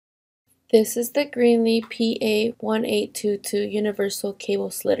This is the Greenlee PA1822 universal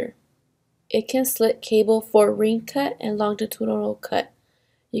cable slitter. It can slit cable for ring cut and longitudinal cut.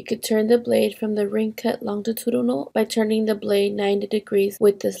 You could turn the blade from the ring cut longitudinal by turning the blade 90 degrees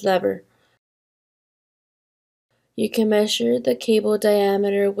with this lever. You can measure the cable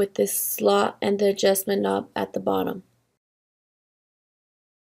diameter with this slot and the adjustment knob at the bottom.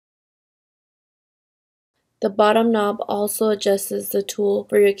 The bottom knob also adjusts the tool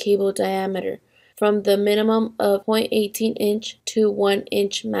for your cable diameter from the minimum of 0.18 inch to 1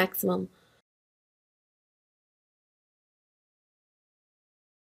 inch maximum.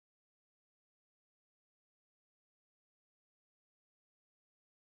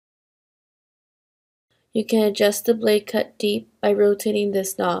 You can adjust the blade cut deep by rotating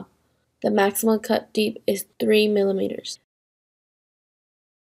this knob. The maximum cut deep is 3 millimeters.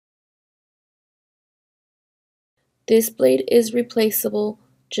 This blade is replaceable.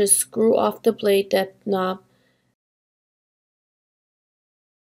 Just screw off the blade depth knob.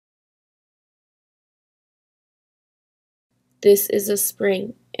 This is a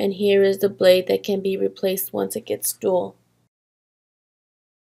spring, and here is the blade that can be replaced once it gets dull.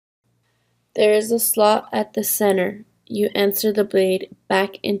 There is a slot at the center. You insert the blade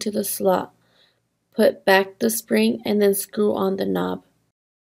back into the slot. Put back the spring and then screw on the knob.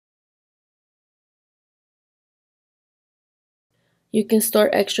 You can store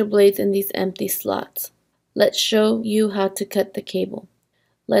extra blades in these empty slots. Let's show you how to cut the cable.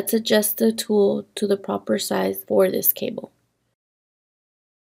 Let's adjust the tool to the proper size for this cable.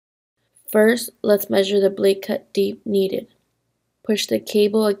 First, let's measure the blade cut deep needed. Push the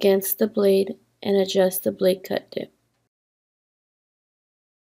cable against the blade and adjust the blade cut dip.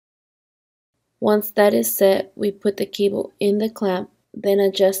 Once that is set, we put the cable in the clamp, then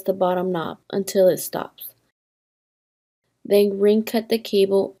adjust the bottom knob until it stops. Then ring cut the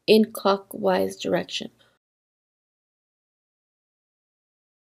cable in clockwise direction.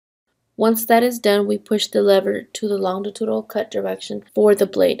 Once that is done, we push the lever to the longitudinal cut direction for the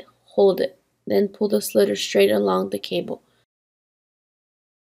blade. Hold it, then pull the slitter straight along the cable.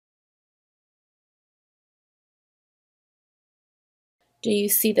 Do you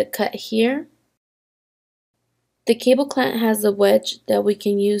see the cut here? The cable clamp has a wedge that we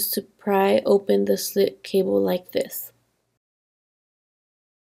can use to pry open the slit cable like this.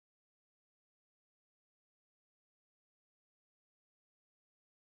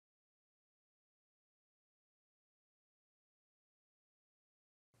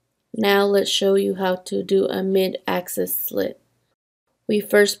 Now let's show you how to do a mid-axis slit. We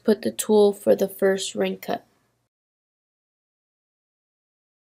first put the tool for the first ring cut.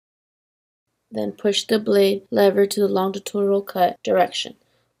 Then push the blade lever to the longitudinal cut direction.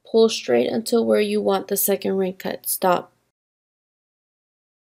 Pull straight until where you want the second ring cut. Stop.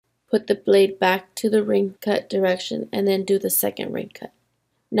 Put the blade back to the ring cut direction and then do the second ring cut.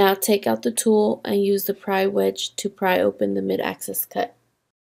 Now take out the tool and use the pry wedge to pry open the mid-axis cut.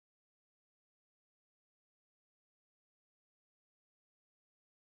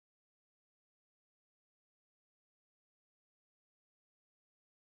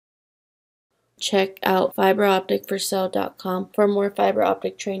 Check out fiberopticforsale.com for more fiber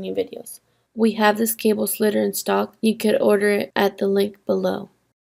optic training videos. We have this cable slitter in stock. You could order it at the link below.